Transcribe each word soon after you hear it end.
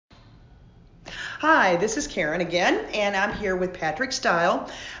Hi, this is Karen again, and I'm here with Patrick Stile.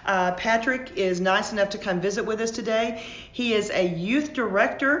 Patrick is nice enough to come visit with us today. He is a youth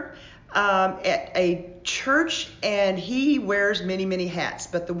director at a church, and he wears many, many hats.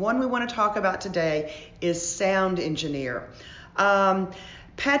 But the one we want to talk about today is sound engineer.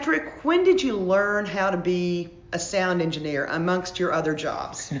 Patrick, when did you learn how to be a sound engineer amongst your other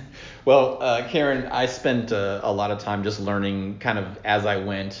jobs? Well, Karen, I spent a lot of time just learning kind of as I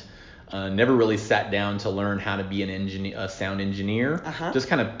went. Never really sat down to learn how to be a sound engineer. Just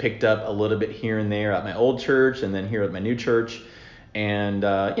kind of picked up a little bit here and there at my old church and then here at my new church. And,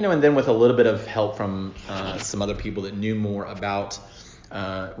 and then with a little bit of help from some other people that knew more about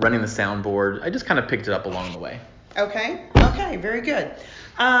running the soundboard, I just kind of picked it up along the way. Okay, very good.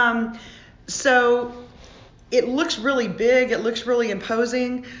 So it looks really big. It looks really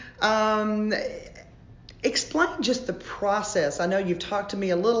imposing. Explain just the process. I know you've talked to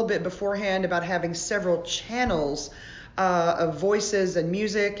me a little bit beforehand about having several channels of voices and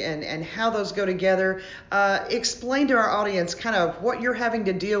music and how those go together. Explain to our audience kind of what you're having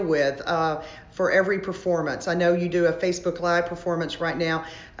to deal with for every performance. I know you do a Facebook Live performance right now.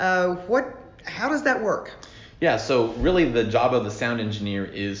 How does that work? Yeah, so really the job of the sound engineer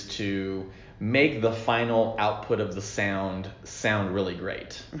is to make the final output of the sound really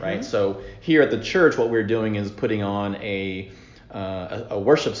great, right? So here at the church, what we're doing is putting on a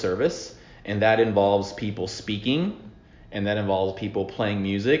worship service, and that involves people speaking, and that involves people playing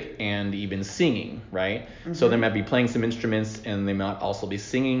music and even singing, right? So they might be playing some instruments, and they might also be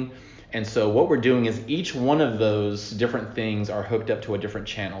singing. And so what we're doing is each one of those different things are hooked up to a different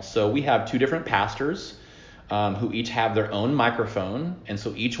channel. So we have two different pastors who each have their own microphone, and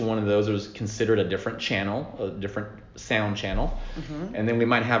so each one of those is considered a different channel, a different sound channel. And then we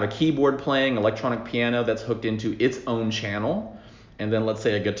might have a keyboard playing, electronic piano that's hooked into its own channel, and then let's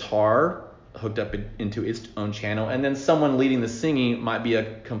say a guitar hooked up into its own channel, and then someone leading the singing might be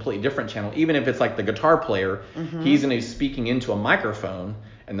a completely different channel. Even if it's like the guitar player, he's going to be speaking into a microphone,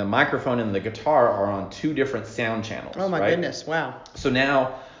 and the microphone and the guitar are on two different sound channels. Oh my goodness, wow. So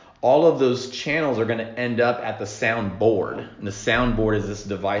now all of those channels are going to end up at the soundboard. And the soundboard is this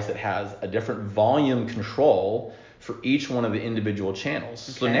device that has a different volume control for each one of the individual channels.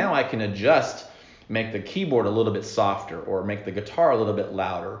 Okay. So now I can make the keyboard a little bit softer, or make the guitar a little bit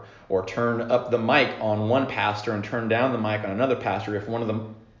louder, or turn up the mic on one pastor and turn down the mic on another pastor. If one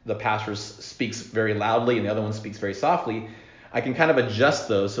of the pastors speaks very loudly and the other one speaks very softly, I can kind of adjust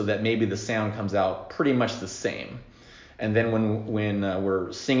those so that maybe the sound comes out pretty much the same. And then when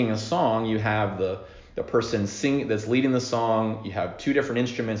we're singing a song, you have the person that's leading the song. You have two different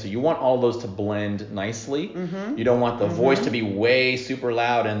instruments. So you want all those to blend nicely. You don't want the voice to be way super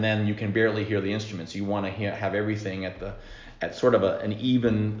loud and then you can barely hear the instruments. You want to have everything at sort of an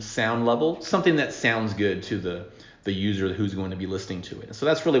even sound level, something that sounds good to the user who's going to be listening to it. And so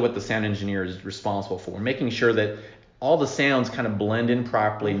that's really what the sound engineer is responsible for, making sure that all the sounds kind of blend in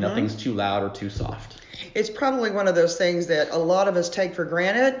properly. Nothing's too loud or too soft. It's probably one of those things that a lot of us take for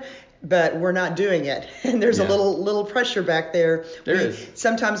granted, but we're not doing it. And there's a little pressure back there. There is.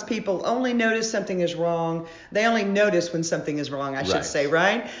 Sometimes people only notice something is wrong. They only notice when something is wrong, I should say,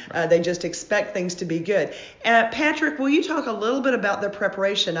 right? They just expect things to be good. Patrick, will you talk a little bit about the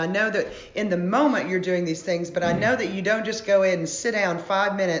preparation? I know that in the moment you're doing these things, but I know that you don't just go in and sit down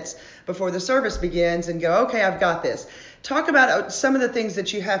 5 minutes before the service begins and go, okay, I've got this. Talk about some of the things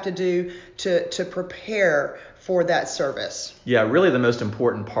that you have to do to prepare for that service. Yeah, really the most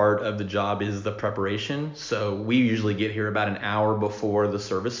important part of the job is the preparation. So we usually get here about an hour before the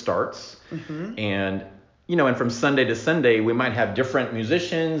service starts. And from Sunday to Sunday, we might have different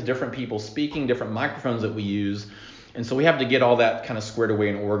musicians, different people speaking, different microphones that we use. And so we have to get all that kind of squared away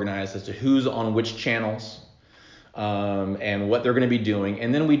and organized as to who's on which channels. And what they're going to be doing,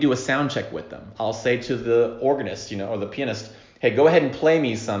 and then we do a sound check with them. I'll say to the organist, or the pianist, hey, go ahead and play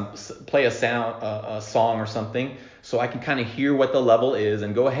a song or something, so I can kind of hear what the level is,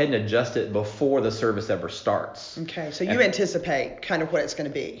 and go ahead and adjust it before the service ever starts. Okay, so you anticipate kind of what it's going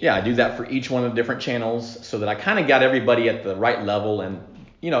to be. Yeah, I do that for each one of the different channels, so that I kind of got everybody at the right level, and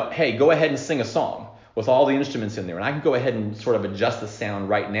hey, go ahead and sing a song with all the instruments in there, and I can go ahead and sort of adjust the sound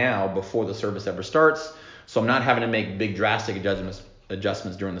right now before the service ever starts. So I'm not having to make big drastic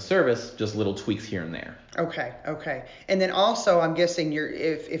adjustments during the service, just little tweaks here and there. Okay. And then also, I'm guessing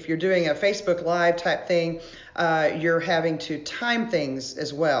if you're doing a Facebook Live type thing, you're having to time things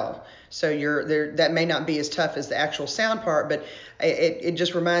as well. So that may not be as tough as the actual sound part, but it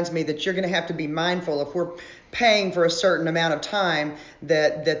just reminds me that you're going to have to be mindful if we're paying for a certain amount of time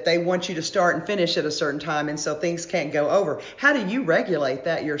that they want you to start and finish at a certain time, and so things can't go over. How do you regulate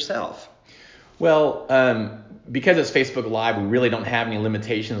that yourself? Well, because it's Facebook Live, we really don't have any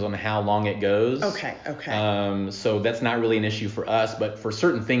limitations on how long it goes. Okay. So that's not really an issue for us, but for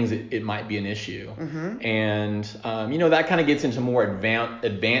certain things, it might be an issue. Mm-hmm. And, that kind of gets into more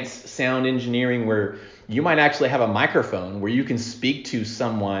advanced sound engineering, where you might actually have a microphone where you can speak to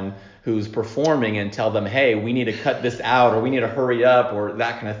someone who's performing and tell them, hey, we need to cut this out, or we need to hurry up, or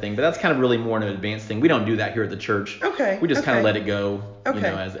that kind of thing. But that's kind of really more an advanced thing. We don't do that here at the church. Okay. We just kind of let it go, Okay.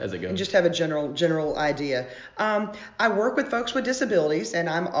 as it goes. And just have a general idea. I work with folks with disabilities, and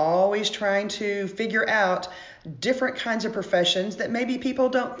I'm always trying to figure out different kinds of professions that maybe people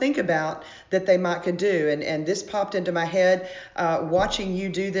don't think about that they might could do. And this popped into my head watching you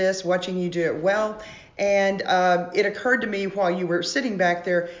do it well. And it occurred to me while you were sitting back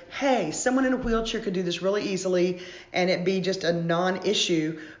there, hey, someone in a wheelchair could do this really easily, and it be just a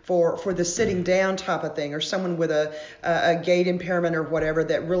non-issue for the sitting down type of thing, or someone with a gait impairment or whatever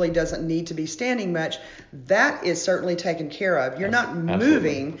that really doesn't need to be standing much. That is certainly taken care of. You're not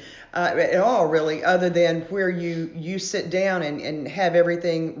moving at all, really, other than where you sit down and have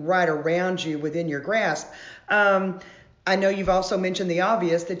everything right around you within your grasp. I know you've also mentioned the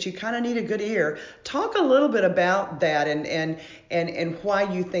obvious, that you kind of need a good ear. Talk a little bit about that and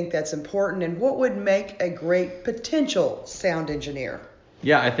why you think that's important, and what would make a great potential sound engineer.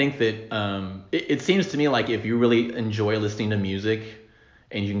 Yeah, I think that it seems to me like if you really enjoy listening to music,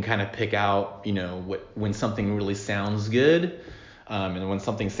 and you can kind of pick out, when something really sounds good, and when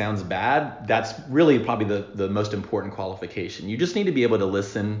something sounds bad, that's really probably the most important qualification. You just need to be able to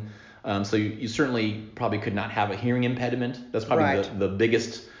listen. So you certainly probably could not have a hearing impediment. That's probably Right. the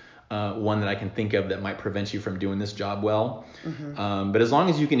biggest one that I can think of that might prevent you from doing this job well. Mm-hmm. But as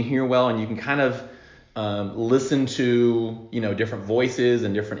long as you can hear well, and you can kind of listen to different voices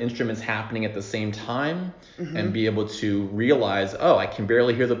and different instruments happening at the same time, Mm-hmm. and be able to realize, oh, I can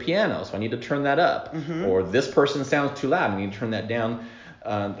barely hear the piano, so I need to turn that up. Mm-hmm. Or this person sounds too loud, I need to turn that down.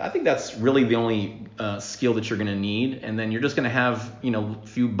 I think that's really the only skill that you're going to need, and then you're just going to have a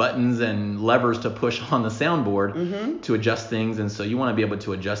few buttons and levers to push on the soundboard Mm-hmm. to adjust things, and so you want to be able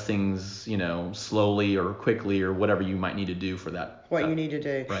to adjust things slowly or quickly, or whatever you might need to do for that. What you need to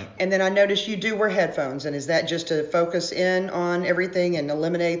do. Right. And then I noticed you do wear headphones, and is that just to focus in on everything and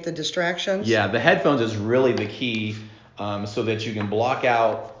eliminate the distractions? Yeah, the headphones is really the key, so that you can block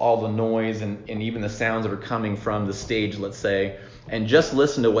out all the noise and even the sounds that are coming from the stage, let's say, and just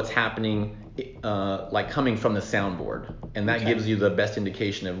listen to what's happening like coming from the soundboard. And that gives you the best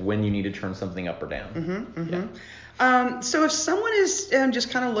indication of when you need to turn something up or down. Mm-hmm, mm-hmm. Yeah. So if someone is just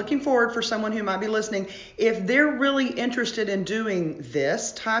kind of looking forward, for someone who might be listening, if they're really interested in doing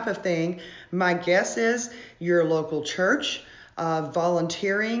this type of thing, my guess is your local church,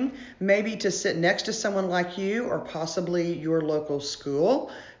 volunteering, maybe to sit next to someone like you, or possibly your local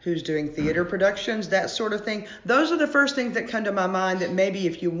school who's doing theater productions, that sort of thing. Those are the first things that come to my mind, that maybe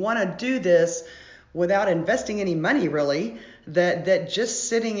if you want to do this without investing any money really, that just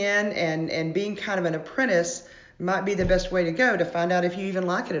sitting in and being kind of an apprentice might be the best way to go to find out if you even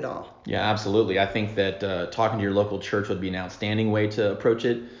like it at all. Yeah, absolutely. I think that talking to your local church would be an outstanding way to approach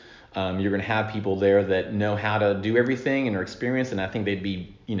it. You're going to have people there that know how to do everything and are experienced, and I think they'd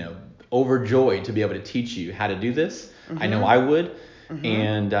be, overjoyed to be able to teach you how to do this. Mm-hmm. I know I would. Mm-hmm.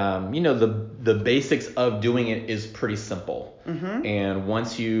 And the basics of doing it is pretty simple. Mm-hmm. And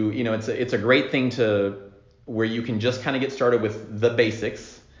once it's a great thing where you can just kind of get started with the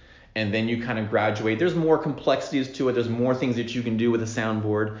basics, and then you kind of graduate. There's more complexities to it. There's more things that you can do with a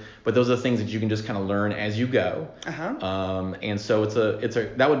soundboard, but those are the things that you can just kind of learn as you go. Uh-huh. And so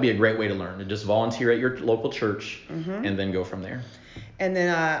that would be a great way to learn, to just volunteer at your local church, Mm-hmm. and then go from there. And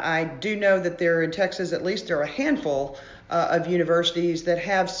then I do know that there in Texas, at least there are a handful of universities that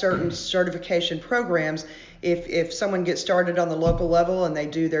have certain certification programs. If someone gets started on the local level and they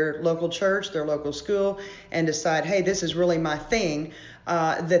do their local church, their local school, and decide, hey, this is really my thing,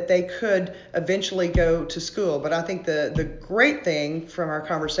 that they could eventually go to school. But I think the great thing from our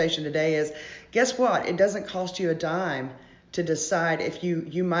conversation today is, guess what? It doesn't cost you a dime to decide if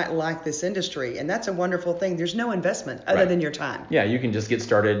you might like this industry. And that's a wonderful thing. There's no investment other than your time. Yeah, you can just get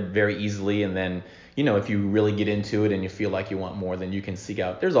started very easily, and then, if you really get into it and you feel like you want more, then you can seek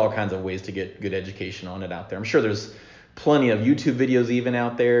out. There's all kinds of ways to get good education on it out there. I'm sure there's plenty of YouTube videos even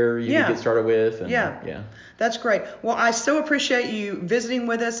out there you can get started with. And, yeah. That's great. Well, I so appreciate you visiting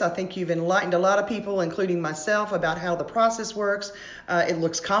with us. I think you've enlightened a lot of people, including myself, about how the process works. It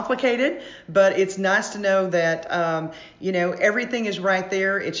looks complicated, but it's nice to know that, everything is right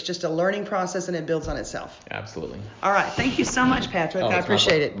there. It's just a learning process, and it builds on itself. Absolutely. All right. Thank you so much, Patrick. I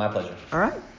appreciate it. My pleasure. All right.